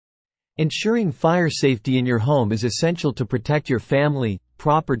Ensuring fire safety in your home is essential to protect your family,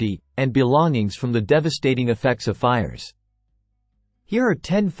 property, and belongings from the devastating effects of fires. Here are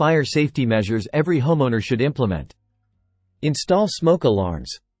 10 fire safety measures every homeowner should implement. Install smoke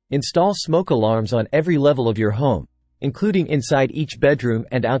alarms. Install smoke alarms on every level of your home, including inside each bedroom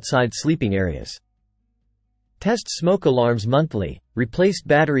and outside sleeping areas. Test smoke alarms monthly, replace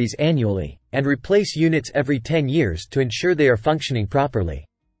batteries annually, and replace units every 10 years to ensure they are functioning properly.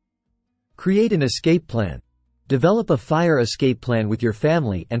 Create an escape plan. Develop a fire escape plan with your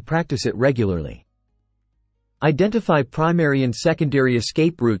family and practice it regularly. Identify primary and secondary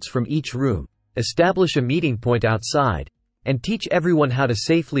escape routes from each room, establish a meeting point outside, and teach everyone how to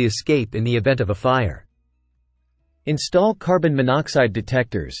safely escape in the event of a fire. Install carbon monoxide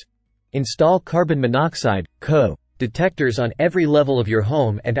detectors. Install carbon monoxide (CO) detectors on every level of your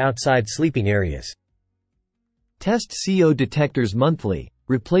home and outside sleeping areas. Test CO detectors monthly,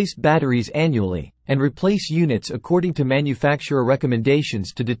 replace batteries annually, and replace units according to manufacturer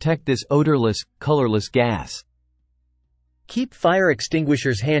recommendations to detect this odorless, colorless gas. Keep fire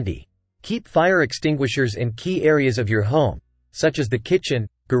extinguishers handy. Keep fire extinguishers in key areas of your home, such as the kitchen,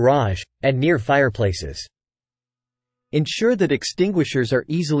 garage, and near fireplaces. Ensure that extinguishers are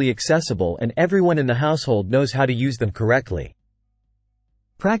easily accessible and everyone in the household knows how to use them correctly.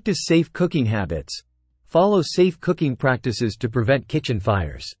 Practice safe cooking habits. Follow safe cooking practices to prevent kitchen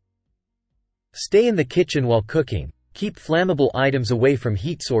fires. Stay in the kitchen while cooking, keep flammable items away from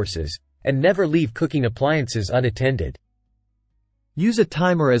heat sources, and never leave cooking appliances unattended. Use a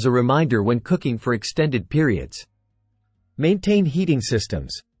timer as a reminder when cooking for extended periods. Maintain heating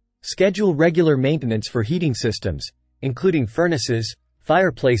systems. Schedule regular maintenance for heating systems, including furnaces,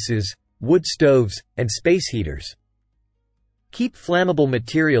 fireplaces, wood stoves, and space heaters. Keep flammable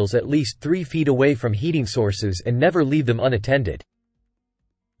materials at least 3 feet away from heating sources and never leave them unattended.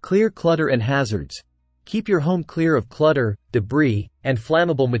 Clear clutter and hazards. Keep your home clear of clutter, debris, and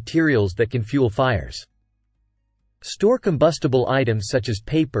flammable materials that can fuel fires. Store combustible items such as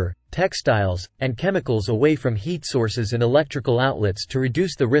paper, textiles, and chemicals away from heat sources and electrical outlets to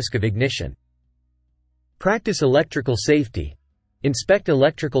reduce the risk of ignition. Practice electrical safety. Inspect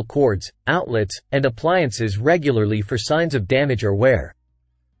electrical cords, outlets, and appliances regularly for signs of damage or wear.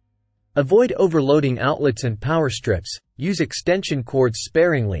 Avoid overloading outlets and power strips, use extension cords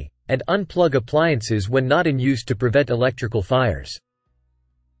sparingly, and unplug appliances when not in use to prevent electrical fires.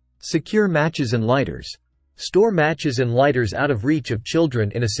 Secure matches and lighters. Store matches and lighters out of reach of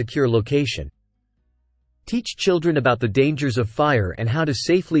children in a secure location. Teach children about the dangers of fire and how to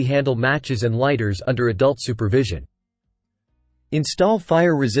safely handle matches and lighters under adult supervision. Install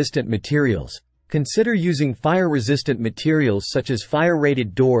fire-resistant materials. Consider using fire-resistant materials such as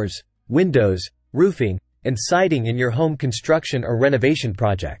fire-rated doors, windows, roofing, and siding in your home construction or renovation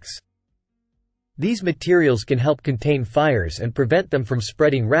projects. These materials can help contain fires and prevent them from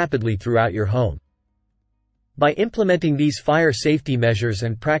spreading rapidly throughout your home. By implementing these fire safety measures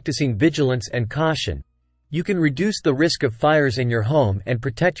and practicing vigilance and caution, you can reduce the risk of fires in your home and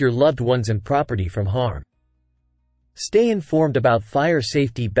protect your loved ones and property from harm. Stay informed about fire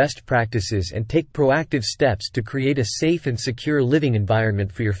safety best practices and take proactive steps to create a safe and secure living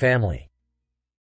environment for your family.